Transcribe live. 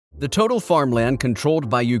The total farmland controlled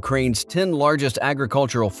by Ukraine's 10 largest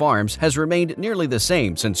agricultural farms has remained nearly the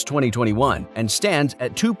same since 2021 and stands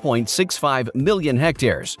at 2.65 million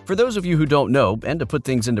hectares. For those of you who don't know, and to put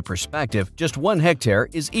things into perspective, just 1 hectare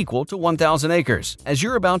is equal to 1,000 acres. As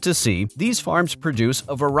you're about to see, these farms produce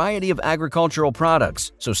a variety of agricultural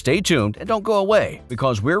products, so stay tuned and don't go away,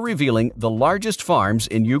 because we're revealing the largest farms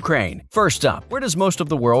in Ukraine. First up, where does most of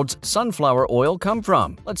the world's sunflower oil come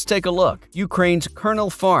from? Let's take a look. Ukraine's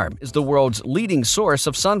Kernel Farm is the world's leading source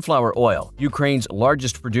of sunflower oil, Ukraine's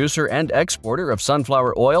largest producer and exporter of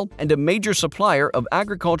sunflower oil, and a major supplier of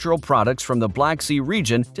agricultural products from the Black Sea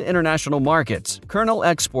region to international markets. Kernel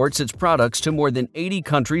exports its products to more than 80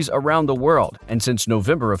 countries around the world, and since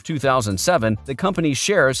November of 2007, the company's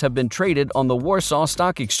shares have been traded on the Warsaw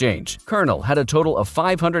Stock Exchange. Kernel had a total of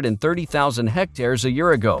 530,000 hectares a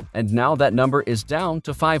year ago, and now that number is down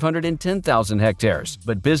to 510,000 hectares.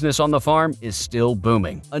 But business on the farm is still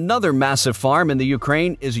booming. Another massive farm in the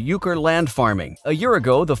Ukraine is Ukrainian farming. A year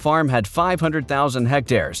ago, the farm had 500,000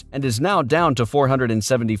 hectares and is now down to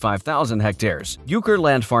 475,000 hectares.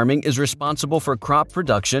 Ukrainian farming is responsible for crop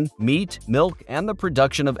production, meat, milk, and the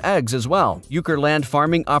production of eggs as well. Ukrainian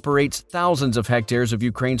farming operates thousands of hectares of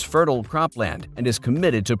Ukraine's fertile cropland and is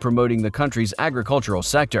committed to promoting the country's agricultural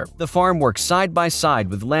sector. The farm works side by side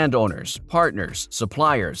with landowners, partners,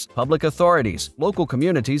 suppliers, public authorities, local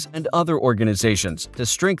communities, and other organizations to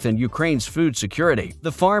strengthen Ukraine's food security.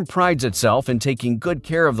 The farm prides itself in taking good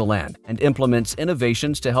care of the land and implements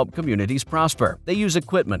innovations to help communities prosper. They use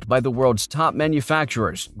equipment by the world's top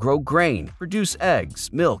manufacturers, grow grain, produce eggs,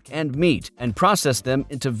 milk, and meat, and process them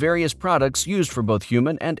into various products used for both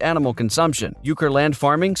human and animal consumption. Ukrainian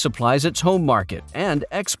farming supplies its home market and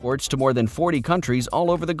exports to more than 40 countries all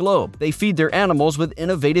over the globe. They feed their animals with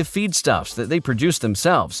innovative feedstuffs that they produce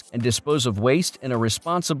themselves and dispose of waste in a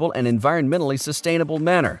responsible and environmentally sustainable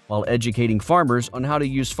manner, while educating farmers on how to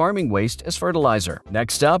use farming waste as fertilizer.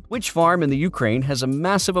 Next up, which farm in the Ukraine has a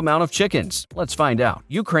massive amount of chickens? Let's find out.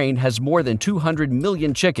 Ukraine has more than 200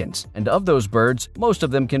 million chickens, and of those birds, most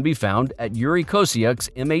of them can be found at Yuri Kosyuk's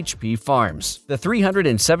MHP farms. The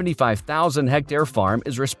 375,000-hectare farm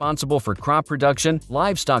is responsible for crop production,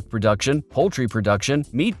 livestock production, poultry production,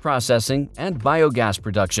 meat processing, and biogas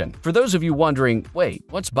production. For those of you wondering, wait,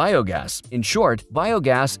 what's biogas? In short,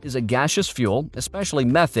 biogas is a gaseous fuel, especially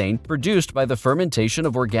methane, produced by the fermentation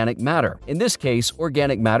of organic matter. In this case,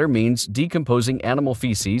 organic matter means decomposing animal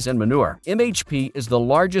feces and manure. MHP is the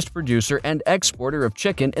largest producer and exporter of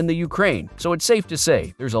chicken in the Ukraine, so it's safe to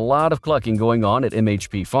say there's a lot of clucking going on at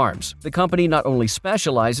MHP farms. The company not only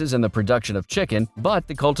specializes in the production of chicken, but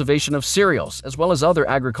the cultivation of cereals, as well as other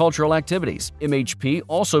agricultural activities. MHP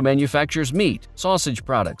also manufactures meat, sausage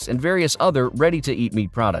products, and various other ready-to-eat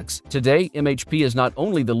meat products. Today, MHP is not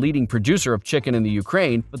only the leading producer of chicken in the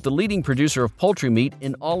Ukraine, but the leading producer of poultry meat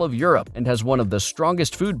in all of Europe and has one of the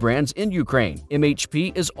strongest food brands in Ukraine.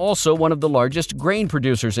 MHP is also one of the largest grain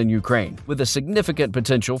producers in Ukraine, with a significant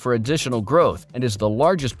potential for additional growth, and is the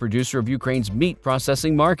largest producer of Ukraine's meat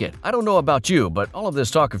processing market. I don't know about you, but all of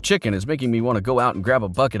this talk of chicken is making me want to go out and grab a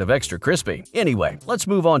bucket of extra crispy. Anyway, let's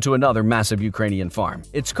move on to another massive Ukrainian farm.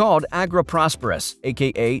 It's called AgroProsperous,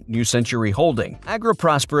 aka New Century Holding.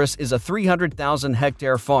 AgroProsperous is a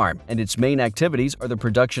 300,000-hectare farm, and its main activities are the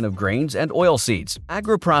production of grains and oilseeds.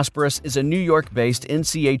 AgroProsperous is a New York-based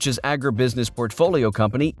NCH's agribusiness portfolio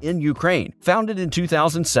company in Ukraine. Founded in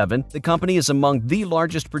 2007, the company is among the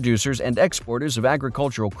largest producers and exporters of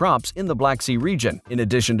agricultural crops in the Black Sea region. In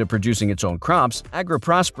addition to producing its own crops,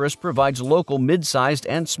 AgroProsperous provides local mid-sized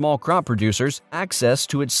and small crop producers access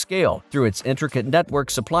to its scale through its intricate network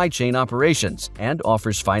supply chain operations and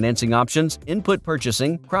offers financing options, input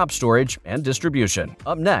purchasing, crop storage, and distribution.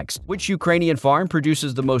 Up next, which Ukrainian farm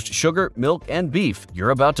produces the most sugar, milk, and beef?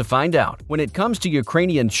 You're about to find out. When it comes to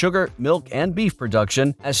Ukrainian sugar, milk, and beef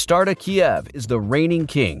production, Astarta Kiev is the reigning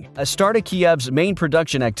king. Astarta Kiev's main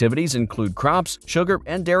production activities include crops, sugar,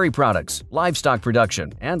 and dairy products, livestock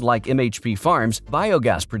production, and, like MHP farms,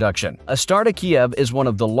 biogas production. Astarta Kiev is one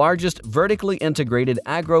of the largest vertically integrated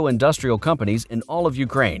agro-industrial companies in all of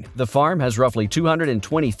Ukraine. The farm has roughly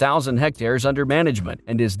 220,000 hectares under management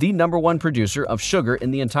and is the #1 producer of sugar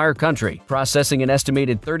in the entire country, processing an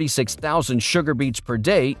estimated 36,000 sugar beets per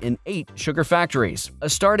day in 8 sugar factories.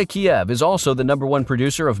 Astarta Kiev is also the #1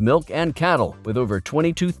 producer of milk and cattle, with over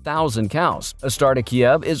 22,000 cows. Astarta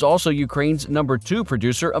Kiev is also Ukraine's #2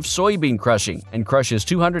 producer of soybean crushing and crushes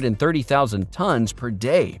 230,000 tons per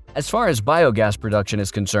day. As far as biogas production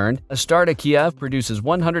is concerned, Astarta Kiev produces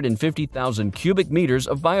 150,000 cubic meters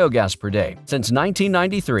of biogas per day. Since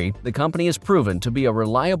 1993, the company has proven to be a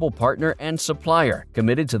reliable partner and supplier,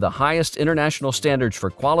 committed to the highest international international standards for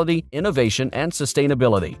quality, innovation, and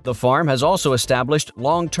sustainability. The farm has also established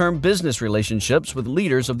long-term business relationships with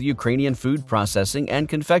leaders of the Ukrainian food processing and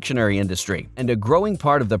confectionery industry, and a growing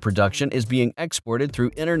part of the production is being exported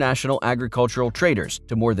through international agricultural traders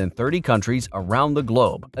to more than 30 countries around the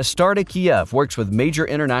globe. Astarta Kiev works with major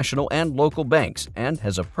international and local banks and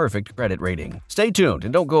has a perfect credit rating. Stay tuned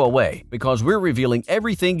and don't go away, because we're revealing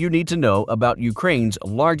everything you need to know about Ukraine's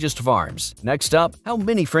largest farms. Next up, how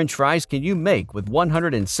many French fries can you make with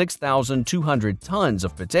 106,200 tons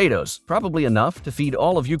of potatoes? Probably enough to feed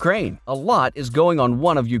all of Ukraine. A lot is going on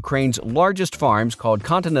one of Ukraine's largest farms called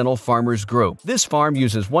Continental Farmers Group. This farm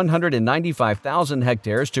uses 195,000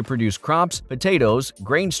 hectares to produce crops, potatoes,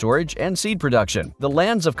 grain storage, and seed production. The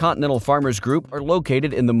lands of Continental Farmers Group are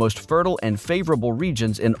located in the most fertile and favorable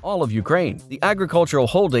regions in all of Ukraine. The agricultural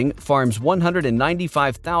holding farms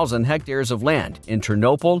 195,000 hectares of land in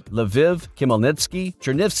Ternopil, Lviv, Khmelnytsky,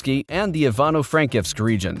 Chernivtsi, and the Ivano-Frankivsk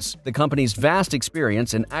regions. The company's vast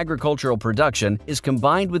experience in agricultural production is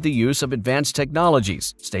combined with the use of advanced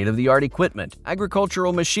technologies, state-of-the-art equipment,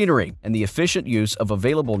 agricultural machinery, and the efficient use of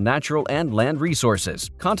available natural and land resources.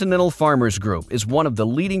 Continental Farmers Group is one of the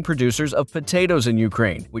leading producers of potatoes in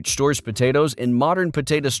Ukraine, which stores potatoes in modern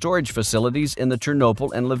potato storage facilities in the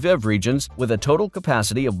Ternopil and Lviv regions with a total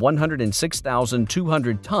capacity of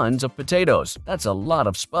 106,200 tons of potatoes. That's a lot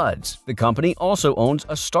of spuds. The company also owns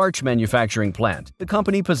a starch manufacturing plant. The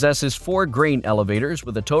company possesses 4 grain elevators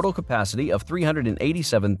with a total capacity of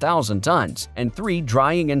 387,000 tons and 3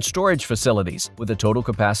 drying and storage facilities with a total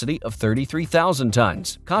capacity of 33,000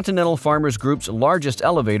 tons. Continental Farmers Group's largest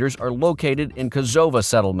elevators are located in Kozova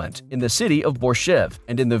settlement, in the city of Borshev,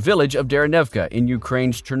 and in the village of Derenevka in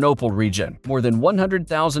Ukraine's Ternopil region. More than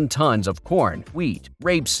 100,000 tons of corn, wheat,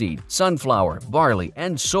 rapeseed, sunflower, barley,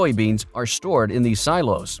 and soybeans are stored in these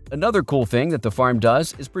silos. Another cool thing that the farm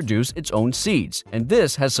does is produce its own seeds, and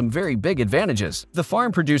this has some very big advantages. The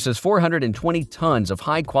farm produces 420 tons of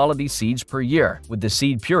high-quality seeds per year, with the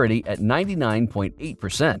seed purity at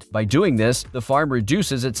 99.8%. By doing this, the farm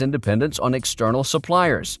reduces its dependence on external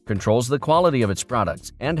suppliers, controls the quality of its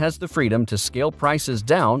products, and has the freedom to scale prices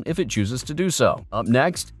down if it chooses to do so. Up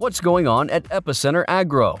next, what's going on at Epicenter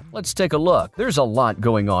Agro? Let's take a look. There's a lot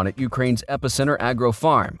going on at Ukraine's Epicenter Agro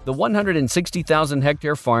farm. The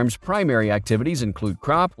 160,000-hectare farm's primary activities include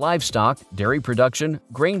crop, livestock, dairy production,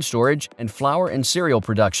 grain storage, and flour and cereal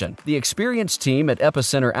production. The experienced team at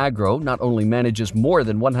Epicenter Agro not only manages more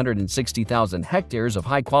than 160,000 hectares of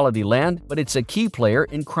high-quality land, but it's a key player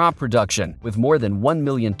in crop production, with more than 1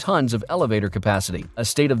 million tons of elevator capacity, a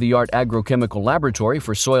state-of-the-art agrochemical laboratory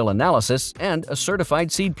for soil analysis, and a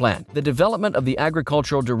certified seed plant. The development of the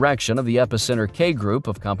agricultural direction of the Epicenter K group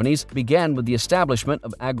of companies began with the establishment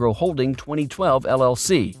of Agro Holding 2012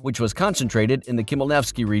 LLC, which was concentrated in the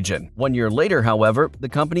Khmelnytsky region. 1 year later, however, the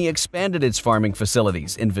company expanded its farming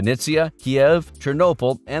facilities in Vinnytsia, Kiev,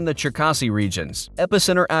 Ternopil, and the Cherkasy regions.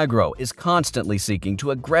 Epicenter Agro is constantly seeking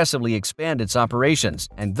to aggressively expand its operations,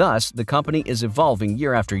 and thus the company is evolving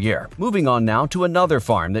year after year. Moving on now to another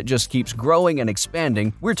farm that just keeps growing and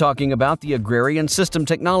expanding, we're talking about the Agrarian System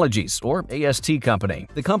Technologies, or AST company.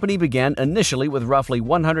 The company began initially with roughly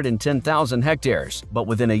 110,000 hectares, but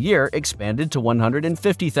within a year expanded to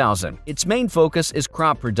 150,000. Its main focus is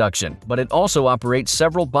crop production, but it also operates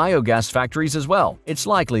several biogas factories as well. It's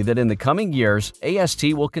likely that in the coming years,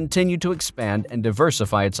 AST will continue to expand and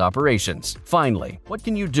diversify its operations. Finally, what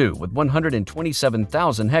can you do with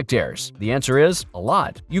 127,000 hectares? The answer is a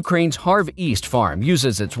lot. Ukraine's Harv East farm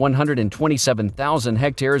uses its 127,000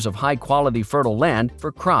 hectares of high-quality fertile land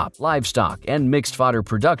for crop, livestock, and mixed fodder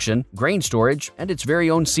production, grain storage, and its very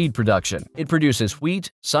own seed production. It produces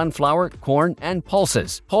wheat, sunflower, corn, and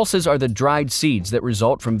pulses. Pulses are the dried seeds that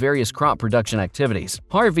result from various crop production activities.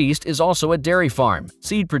 Harv East is also a dairy farm,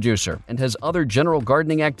 seed producer, and has other general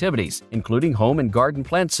gardening activities, including home and garden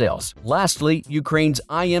plant sales. Lastly, Ukraine's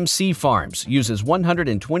IMC Farms uses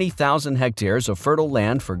 120,000 hectares of fertile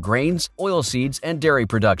land for grains, oilseeds, and dairy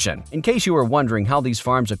production. In case you were wondering how these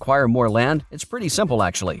farms acquire more land, it's pretty simple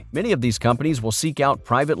actually. Many of these companies will seek out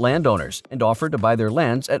private landowners and offer to buy their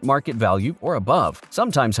lands at market value or above.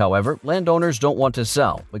 Sometimes, however, landowners don't want to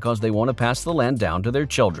sell because they want to pass the land down to their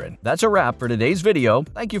children. That's a wrap for today's video.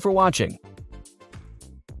 Thank you for watching.